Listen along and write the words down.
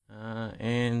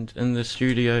and in the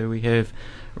studio we have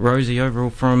Rosie Overall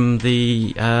from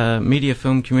the Media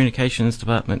Film Communications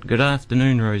Department. Good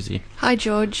afternoon, Rosie. Hi,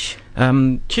 George.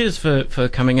 Cheers for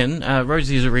coming in.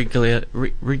 Rosie is a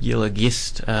regular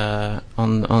guest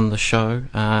on the show,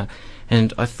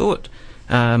 and I thought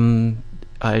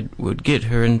I would get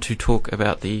her in to talk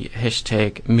about the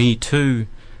hashtag #MeToo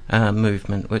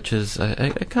movement, which is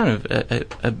a kind of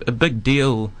a big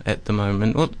deal at the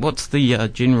moment. What's the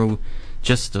general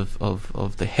gist of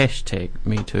the hashtag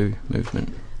 #MeToo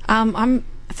movement?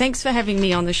 Thanks for having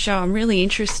me on the show. I'm really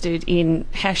interested in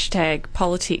hashtag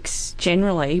politics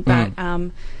generally, but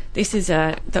this is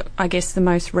I guess the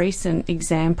most recent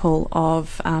example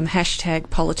of hashtag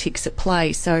politics at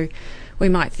play. So we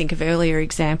might think of earlier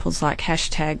examples like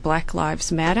hashtag Black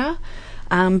Lives Matter.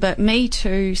 But Me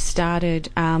Too started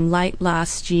late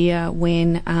last year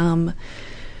when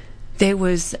there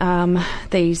was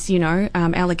these,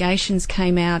 allegations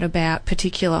came out about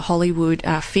particular Hollywood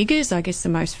figures. I guess the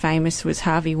most famous was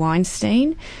Harvey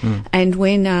Weinstein. And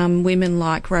when women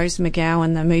like Rose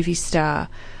McGowan, the movie star,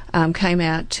 came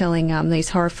out telling these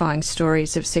horrifying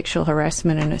stories of sexual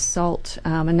harassment and assault,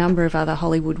 a number of other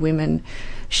Hollywood women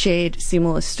shared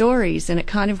similar stories, and it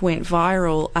kind of went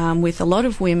viral with a lot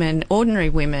of women, ordinary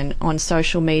women, on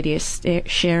social media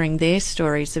sharing their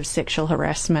stories of sexual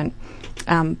harassment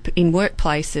in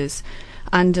workplaces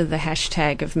under the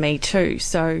hashtag of Me Too.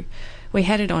 So we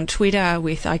had it on Twitter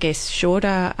with, I guess,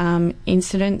 shorter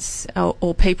incidents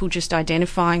or people just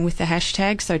identifying with the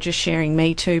hashtag, so just sharing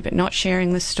Me Too but not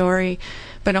sharing the story.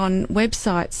 But on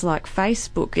websites like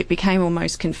Facebook, it became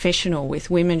almost confessional, with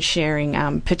women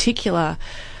sharing particular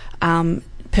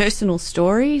personal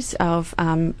stories of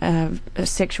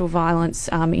sexual violence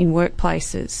in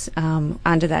workplaces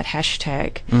under that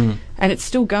hashtag. And it's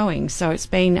still going, so it's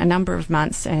been a number of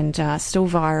months and still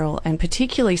viral, and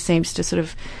particularly seems to sort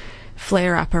of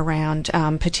flare up around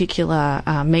particular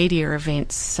media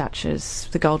events such as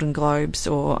the Golden Globes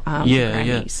or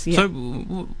Grammys. Yeah. So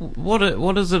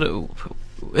what is it?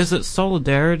 Is it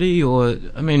solidarity, or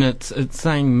it's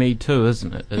saying Me Too,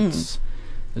 isn't it? It's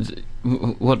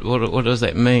what does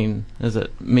that mean? Is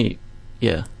it me?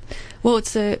 Yeah. Well,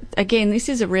 this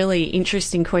is a really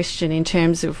interesting question in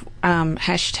terms of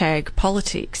hashtag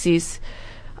politics. Is,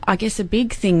 I guess, a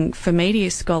big thing for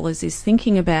media scholars is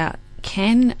thinking about,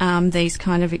 can these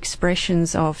kind of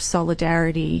expressions of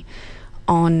solidarity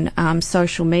on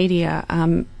social media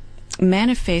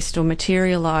manifest or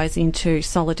materialise into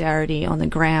solidarity on the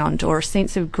ground, or a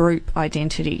sense of group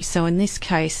identity? So in this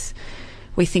case,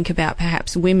 we think about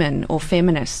perhaps women or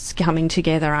feminists coming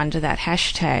together under that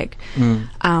hashtag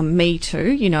Me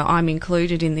Too. I'm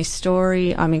included in this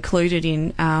story. I'm included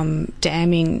in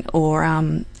damning or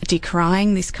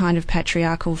decrying this kind of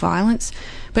patriarchal violence.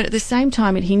 But at the same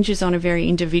time, it hinges on a very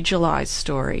individualised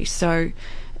story. So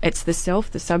it's the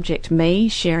self, the subject, me,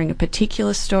 sharing a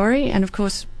particular story. And of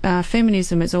course,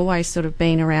 feminism has always sort of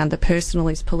been around the personal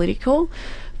is political.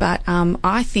 But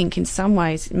I think in some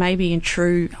ways, maybe in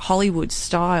true Hollywood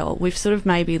style, we've sort of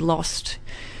maybe lost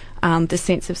the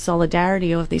sense of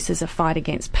solidarity of this as a fight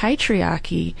against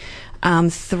patriarchy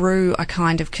through a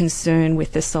kind of concern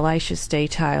with the salacious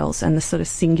details and the sort of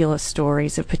singular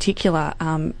stories of particular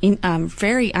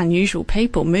very unusual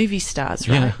people, movie stars,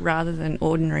 right, rather than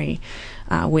ordinary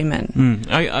women.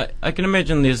 I can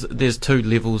imagine there's two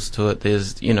levels to it.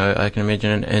 There's, I can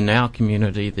imagine in our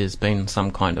community there's been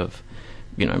some kind of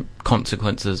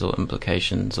consequences or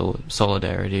implications or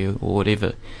solidarity or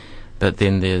whatever, but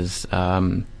then there's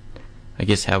I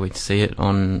guess how we see it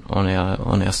on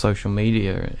our social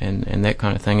media and that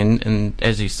kind of thing, and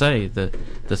as you say, the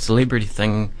celebrity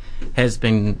thing has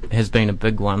been a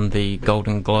big one. The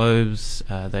Golden Globes,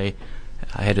 they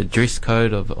had a dress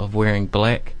code of wearing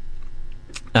black,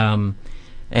 and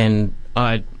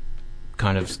I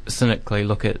kind of cynically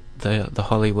look at the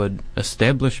Hollywood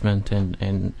establishment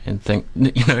and think,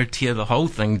 tear the whole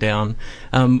thing down.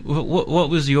 What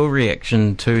was your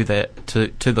reaction to that,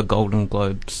 to the Golden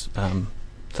Globes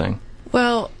thing?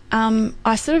 Well,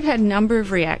 I sort of had a number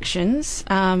of reactions.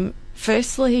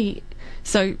 Firstly,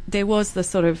 so there was the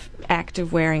sort of act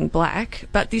of wearing black,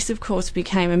 but this of course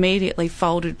became immediately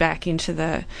folded back into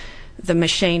the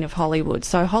machine of Hollywood.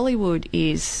 So Hollywood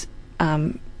is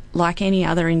like any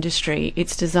other industry,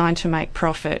 it's designed to make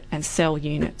profit and sell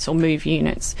units or move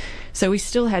units. So we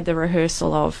still had the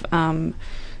rehearsal of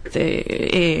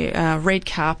the red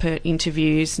carpet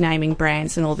interviews, naming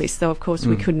brands and all this, though of course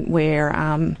we couldn't wear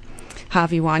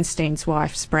Harvey Weinstein's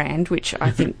wife's brand, which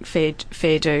I think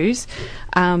fair dues.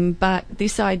 But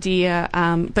this idea,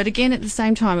 but again at the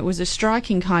same time it was a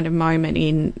striking kind of moment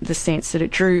in the sense that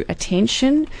it drew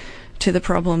attention to the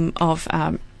problem of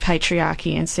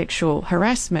patriarchy and sexual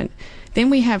harassment. Then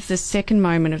we have the second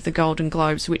moment of the Golden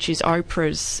Globes, which is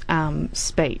Oprah's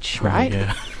speech, right?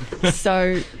 Oh, yeah.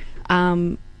 So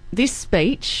this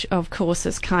speech, of course,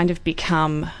 has kind of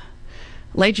become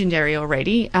legendary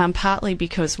already, partly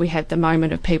because we had the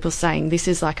moment of people saying this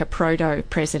is like a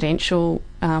proto-presidential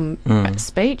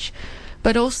speech,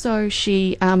 but also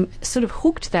she sort of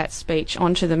hooked that speech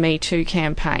onto the Me Too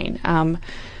campaign.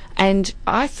 And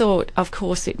I thought, of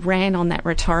course, it ran on that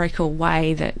rhetorical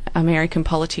way that American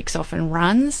politics often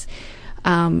runs.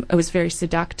 It was very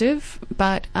seductive,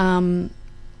 but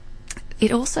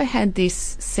it also had this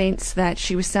sense that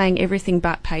she was saying everything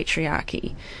but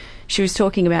patriarchy. She was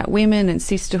talking about women and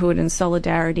sisterhood and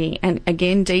solidarity, and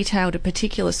again detailed a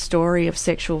particular story of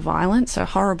sexual violence, a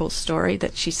horrible story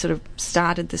that she sort of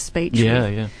started the speech with.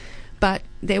 Yeah. But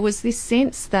there was this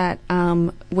sense that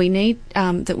we need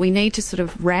to sort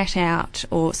of rat out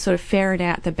or sort of ferret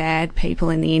out the bad people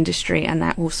in the industry, and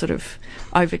that will sort of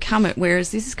overcome it.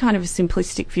 Whereas this is kind of a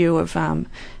simplistic view of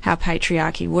how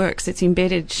patriarchy works. It's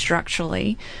embedded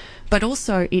structurally, but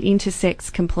also it intersects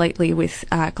completely with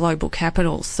global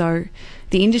capital. So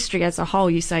the industry as a whole,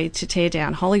 you say to tear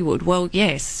down Hollywood. Well,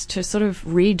 yes, to sort of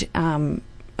rid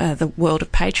the world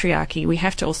of patriarchy, we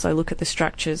have to also look at the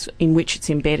structures in which it's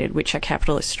embedded, which are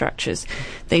capitalist structures.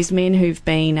 These men who've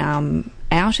been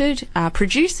outed are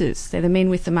producers. They're the men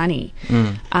with the money,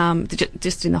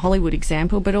 just in the Hollywood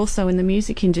example, but also in the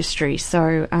music industry.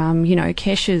 So,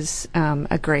 Kesha's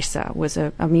aggressor was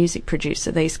a music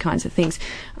producer. These kinds of things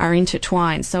are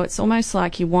intertwined. So it's almost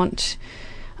like you want...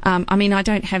 I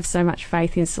don't have so much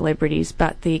faith in celebrities,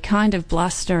 but the kind of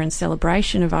bluster and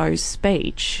celebration of O's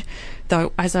speech,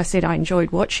 though, as I said, I enjoyed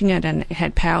watching it and it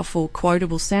had powerful,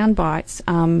 quotable sound bites,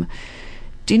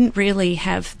 didn't really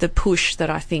have the push that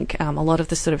I think a lot of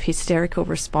the sort of hysterical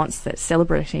response that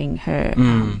celebrating her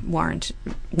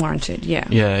warranted.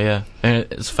 Yeah. And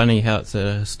it's funny how it's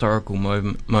a historical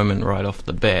moment right off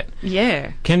the bat.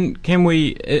 Yeah. Can we?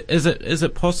 Is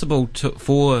it possible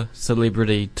for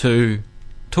celebrity to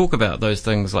talk about those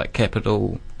things like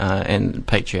capital and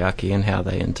patriarchy and how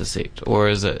they intersect, or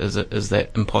is that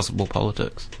impossible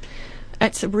politics?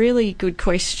 It's a really good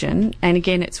question, and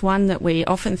again, it's one that we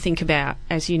often think about,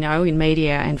 as you know, in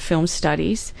media and film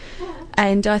studies.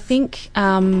 And I think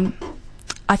one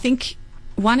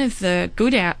of the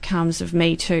good outcomes of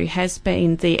Me Too has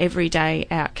been the everyday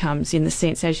outcomes, in the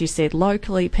sense, as you said,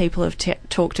 locally people have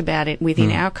talked about it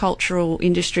within our cultural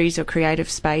industries or creative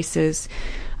spaces.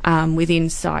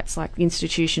 Within sites like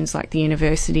institutions like the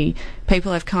university,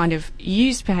 people have kind of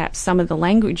used perhaps some of the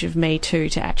language of Me Too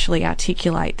to actually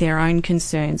articulate their own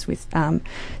concerns with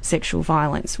sexual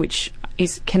violence, which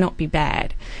cannot be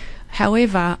bad.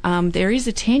 However, there is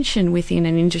a tension within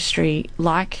an industry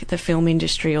like the film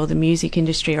industry or the music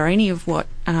industry or any of what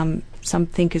some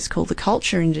thinkers call the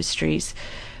culture industries,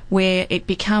 where it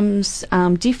becomes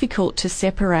difficult to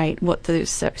separate what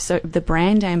the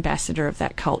brand ambassador of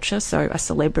that culture, so a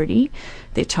celebrity,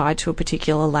 they're tied to a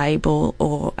particular label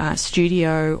or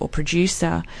studio or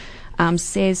producer,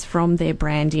 says from their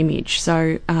brand image.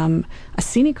 So a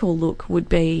cynical look would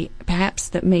be perhaps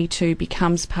that Me Too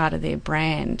becomes part of their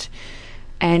brand.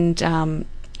 And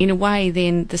in a way,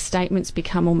 then the statements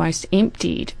become almost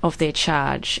emptied of their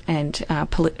charge and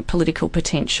political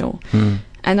potential.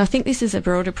 And I think this is a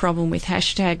broader problem with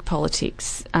hashtag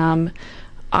politics.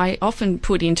 I often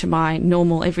put into my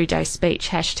normal everyday speech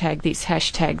hashtag this,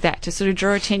 hashtag that, to sort of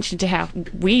draw attention to how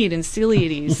weird and silly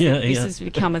it is that this has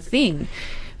become a thing.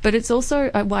 But it's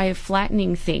also a way of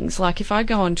flattening things. Like if I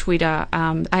go on Twitter,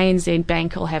 ANZ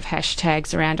Bank will have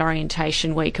hashtags around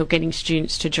Orientation Week or getting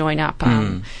students to join up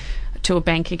to a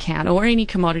bank account, or any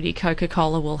commodity.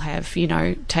 Coca-Cola will have,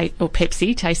 or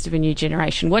Pepsi, Taste of a New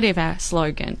Generation, whatever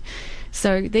slogan.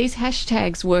 So these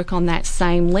hashtags work on that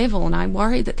same level, and I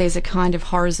worry that there's a kind of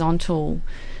horizontal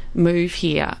move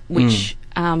here, which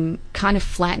kind of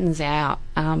flattens out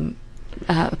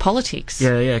politics.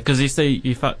 Yeah, because you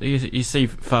see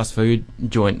fast food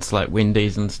joints like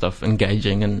Wendy's and stuff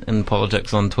engaging in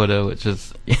politics on Twitter, which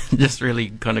is just really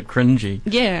kind of cringy.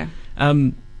 Yeah.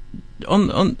 On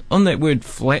that word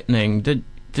flattening, did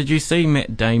you see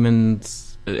Matt Damon's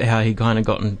how he kind of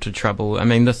got into trouble? I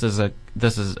mean, this is a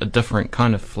different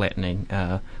kind of flattening,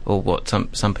 or what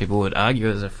some people would argue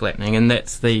is a flattening, and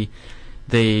that's the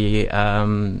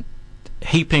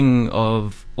heaping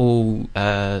of all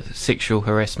sexual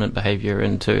harassment behaviour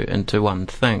into one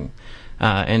thing.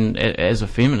 And as a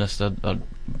feminist, I'd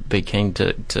be keen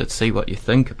to see what you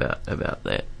think about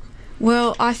that.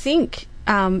 Well, I think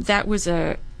that was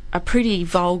a pretty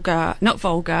clumsy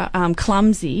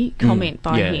comment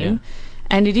by him. Yeah.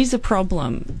 And it is a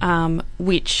problem,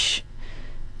 which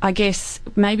I guess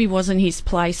maybe wasn't his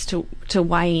place to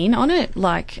weigh in on it.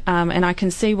 And I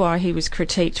can see why he was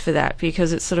critiqued for that,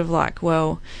 because it's sort of like,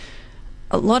 well,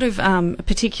 a lot of,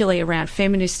 particularly around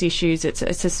feminist issues, it's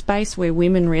a space where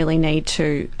women really need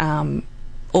to,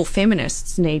 or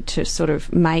feminists need to sort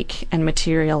of make and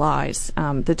materialise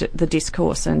the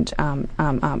discourse and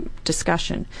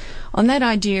discussion. On that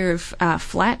idea of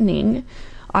flattening,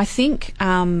 I think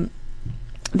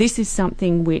this is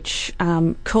something which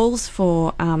calls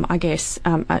for,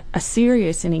 a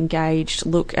serious and engaged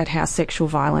look at how sexual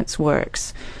violence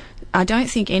works. I don't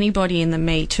think anybody in the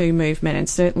Me Too movement, and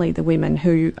certainly the women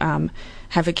who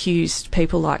have accused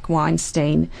people like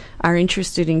Weinstein, are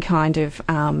interested in kind of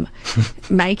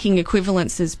making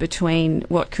equivalences between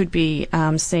what could be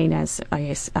seen as,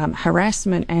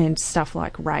 harassment and stuff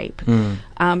like rape.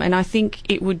 And I think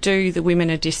it would do the women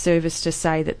a disservice to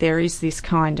say that there is this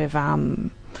kind of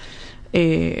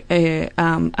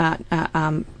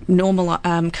normal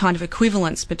kind of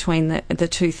equivalence between the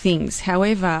two things.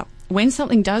 However, when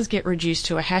something does get reduced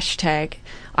to a hashtag,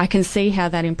 I can see how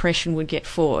that impression would get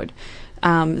forward.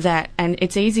 And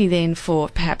it's easy then for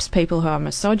perhaps people who are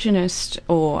misogynist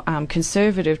or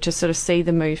conservative to sort of see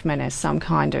the movement as some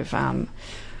kind of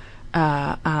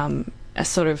a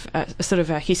sort of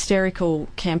a hysterical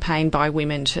campaign by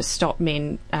women to stop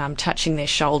men touching their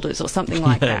shoulders or something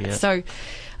like that. Yeah. So,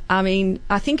 I mean,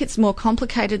 I think it's more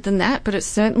complicated than that, but it's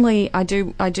certainly, I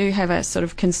do have a sort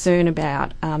of concern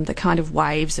about the kind of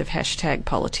waves of hashtag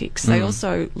politics. They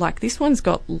also, like, this one's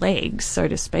got legs, so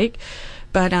to speak,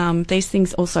 but these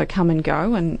things also come and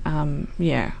go, and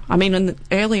I mean,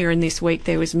 earlier in this week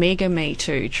there was Mega Me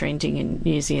Too trending in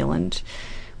New Zealand,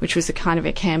 which was a kind of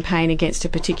a campaign against a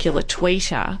particular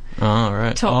tweeter. Oh,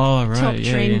 right. Top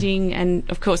trending, and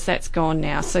of course that's gone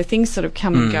now. So things sort of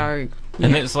come and go.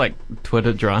 And that's like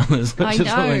Twitter dramas, which is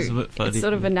always a bit funny. It's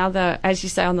sort of another, as you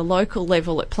say, on the local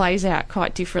level, it plays out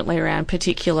quite differently around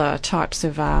particular types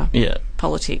of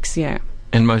politics,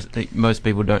 And most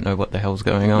people don't know what the hell's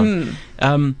going on.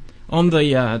 On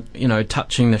the,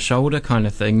 touching the shoulder kind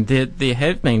of thing, there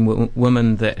have been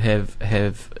women that have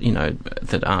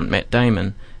that aren't Matt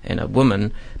Damon and a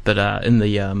woman, but in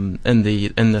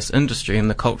this industry, in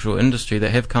the cultural industry, that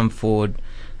have come forward.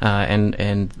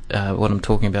 And what I'm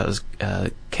talking about is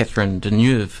Catherine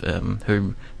Deneuve,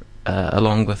 who,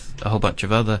 along with a whole bunch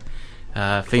of other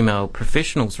female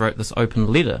professionals, wrote this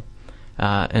open letter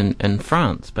in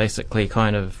France, basically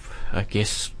kind of, I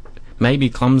guess,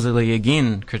 maybe clumsily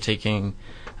again critiquing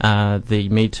the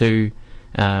Me Too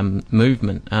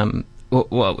movement.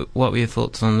 What were your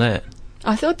thoughts on that?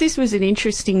 I thought this was an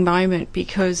interesting moment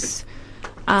because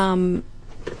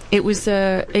it was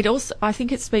I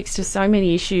think it speaks to so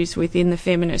many issues within the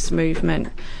feminist movement.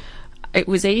 It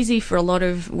was easy for a lot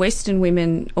of Western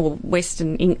women or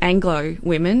Western Anglo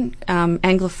women,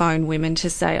 Anglophone women, to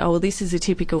say, oh, well, this is a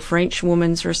typical French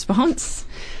woman's response,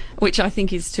 which I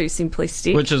think is too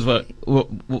simplistic. Which is what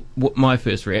my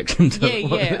first reaction to it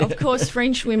was. Yeah. Of course,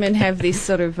 French women have this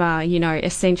sort of,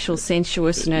 essential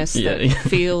sensuousness that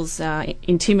feels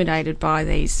intimidated by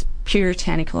these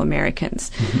puritanical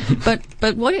Americans.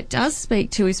 But what it does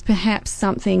speak to is perhaps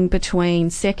something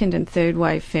between second and third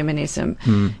wave feminism.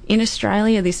 In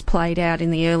Australia, this played out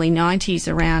in the early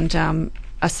 90s around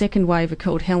a second waver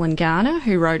called Helen Garner,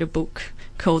 who wrote a book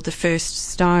called The First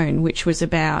Stone, which was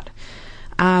about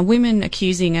women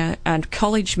accusing a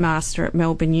college master at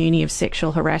Melbourne Uni of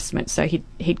sexual harassment. So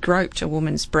he'd groped a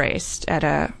woman's breast at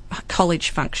a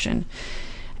college function.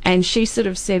 And she sort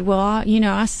of said, well,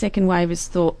 us second wavers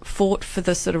fought for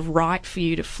the sort of right for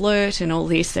you to flirt and all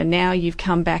this, and now you've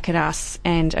come back at us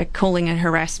and are calling it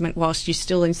harassment whilst you're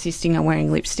still insisting on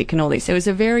wearing lipstick and all this. It was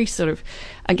a very sort of,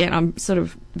 again, I'm sort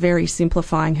of very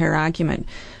simplifying her argument,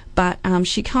 but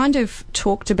she kind of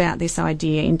talked about this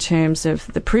idea in terms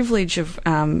of the privilege of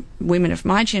women of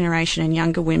my generation and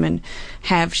younger women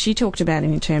have. She talked about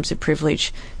it in terms of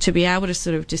privilege to be able to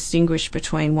sort of distinguish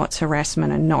between what's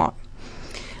harassment and not.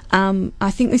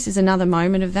 I think this is another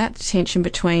moment of that, the tension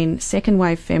between second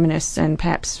wave feminists and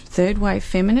perhaps third wave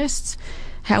feminists.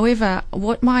 However,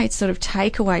 what my sort of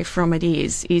takeaway from it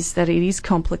is that it is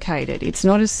complicated. It's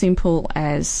not as simple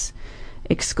as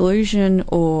exclusion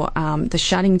or the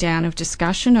shutting down of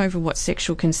discussion over what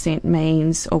sexual consent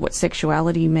means or what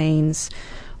sexuality means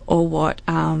or what,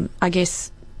 I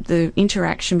guess, the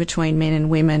interaction between men and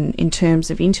women in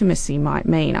terms of intimacy might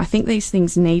mean. I think these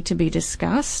things need to be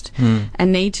discussed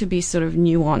and need to be sort of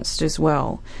nuanced as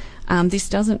well. This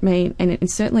doesn't mean,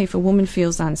 and certainly if a woman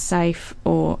feels unsafe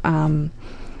or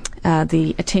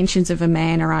the attentions of a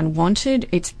man are unwanted,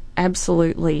 it's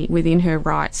absolutely within her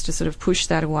rights to sort of push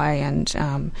that away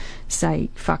and say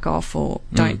fuck off or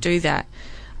don't do that.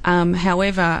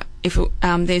 However, if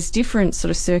there's different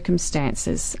sort of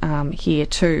circumstances here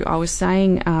too. I was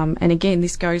saying, and again,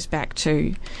 this goes back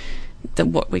to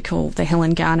what we call the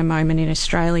Helen Garner moment in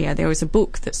Australia. There was a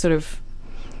book that sort of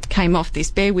came off this.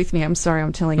 Bear with me, I'm sorry,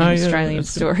 I'm telling an Australian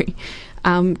story,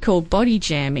 called Body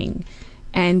Jamming.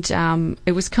 And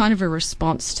it was kind of a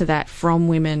response to that from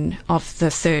women of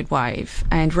the third wave.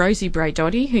 And Rosie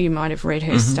Braidotti, who you might have read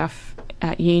her stuff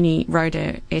at uni, wrote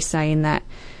an essay in that.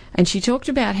 And she talked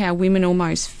about how women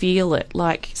almost feel it,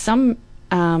 like some...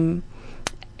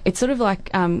 it's sort of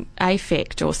like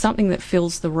affect or something that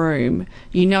fills the room.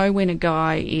 You know when a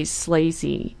guy is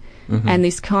sleazy. And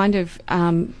this kind of...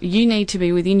 you need to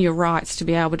be within your rights to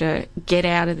be able to get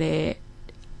out of there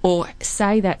or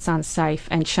say that's unsafe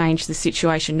and change the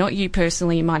situation. Not you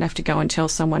personally, you might have to go and tell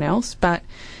someone else, but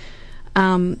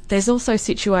there's also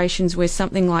situations where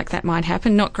something like that might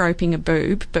happen, not groping a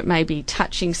boob, but maybe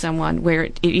touching someone where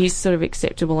it is sort of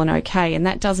acceptable and okay, and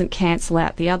that doesn't cancel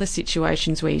out the other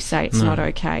situations where you say it's not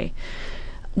okay.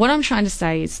 What I'm trying to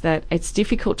say is that it's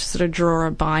difficult to sort of draw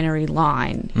a binary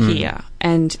line here,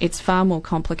 and it's far more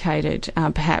complicated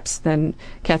perhaps than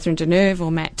Catherine Deneuve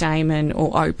or Matt Damon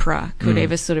or Oprah could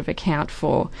ever sort of account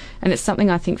for. And it's something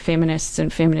I think feminists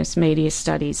and feminist media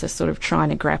studies are sort of trying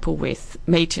to grapple with.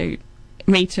 Me too.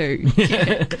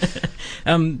 Yeah.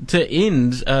 To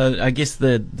end, I guess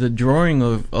the drawing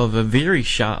of a very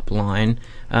sharp line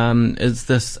is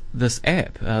this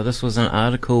app. This was an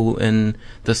article in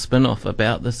the Spin-Off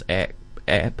about this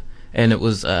app, and it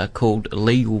was called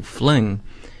Legal Fling.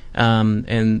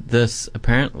 And this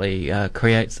apparently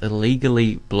creates a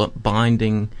legally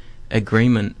binding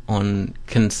agreement on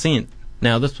consent.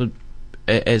 Now, this would,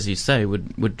 as you say,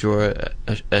 would draw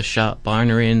a sharp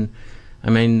binary. And I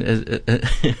mean,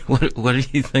 what do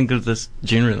you think of this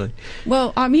generally?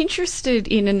 Well, I'm interested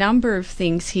in a number of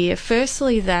things here.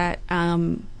 Firstly, that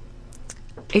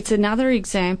it's another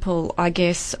example, I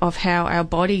guess, of how our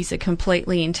bodies are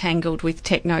completely entangled with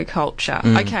techno-culture.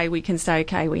 Okay, we can say,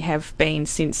 okay, we have been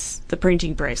since the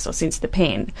printing press or since the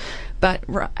pen. But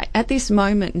at this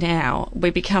moment now,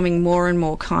 we're becoming more and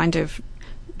more kind of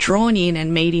drawn in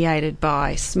and mediated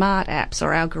by smart apps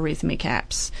or algorithmic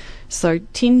apps. So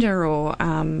Tinder or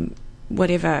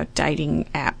whatever dating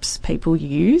apps people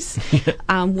use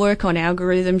work on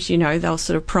algorithms. You know, they'll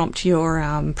sort of prompt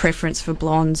your preference for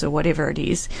blondes or whatever it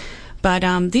is. But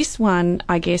this one,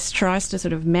 I guess, tries to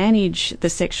sort of manage the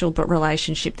sexual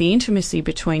relationship, the intimacy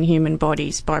between human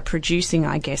bodies by producing,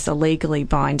 I guess, a legally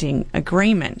binding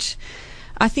agreement.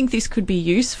 I think this could be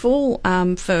useful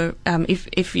for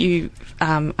if you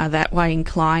are that way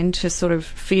inclined to sort of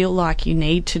feel like you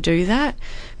need to do that,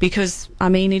 because I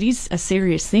mean it is a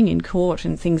serious thing in court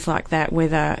and things like that.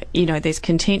 Whether there's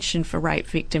contention for rape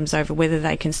victims over whether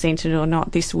they consented or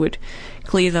not, this would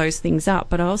clear those things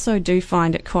up. But I also do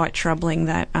find it quite troubling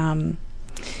that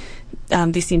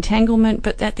this entanglement.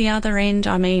 But at the other end,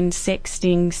 I mean,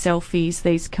 sexting, selfies,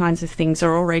 these kinds of things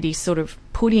are already sort of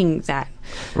putting that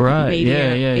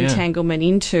media entanglement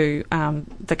into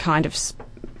the kind of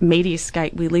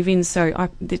mediascape we live in. So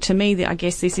to me, I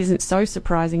guess this isn't so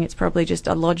surprising. It's probably just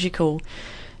a logical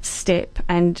step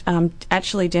and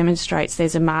actually demonstrates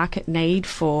there's a market need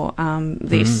for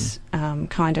this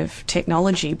kind of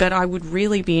technology. But I would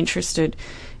really be interested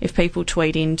if people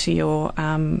tweet into your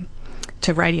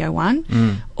to Radio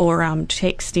 1 or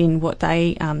text in what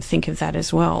they think of that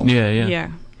as well.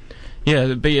 Yeah,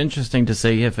 it'd be interesting to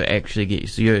see if it actually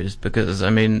gets used, because, I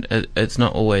mean, it's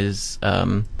not always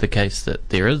the case that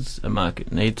there is a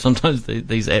market need. Sometimes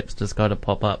these apps just kind of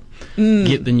pop up,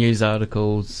 get the news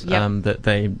articles that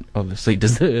they obviously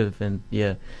deserve, and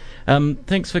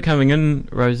thanks for coming in,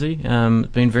 Rosie. It's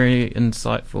been very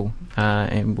insightful,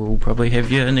 and we'll probably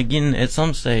have you in again at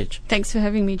some stage. Thanks for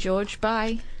having me, George.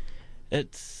 Bye.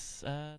 It's...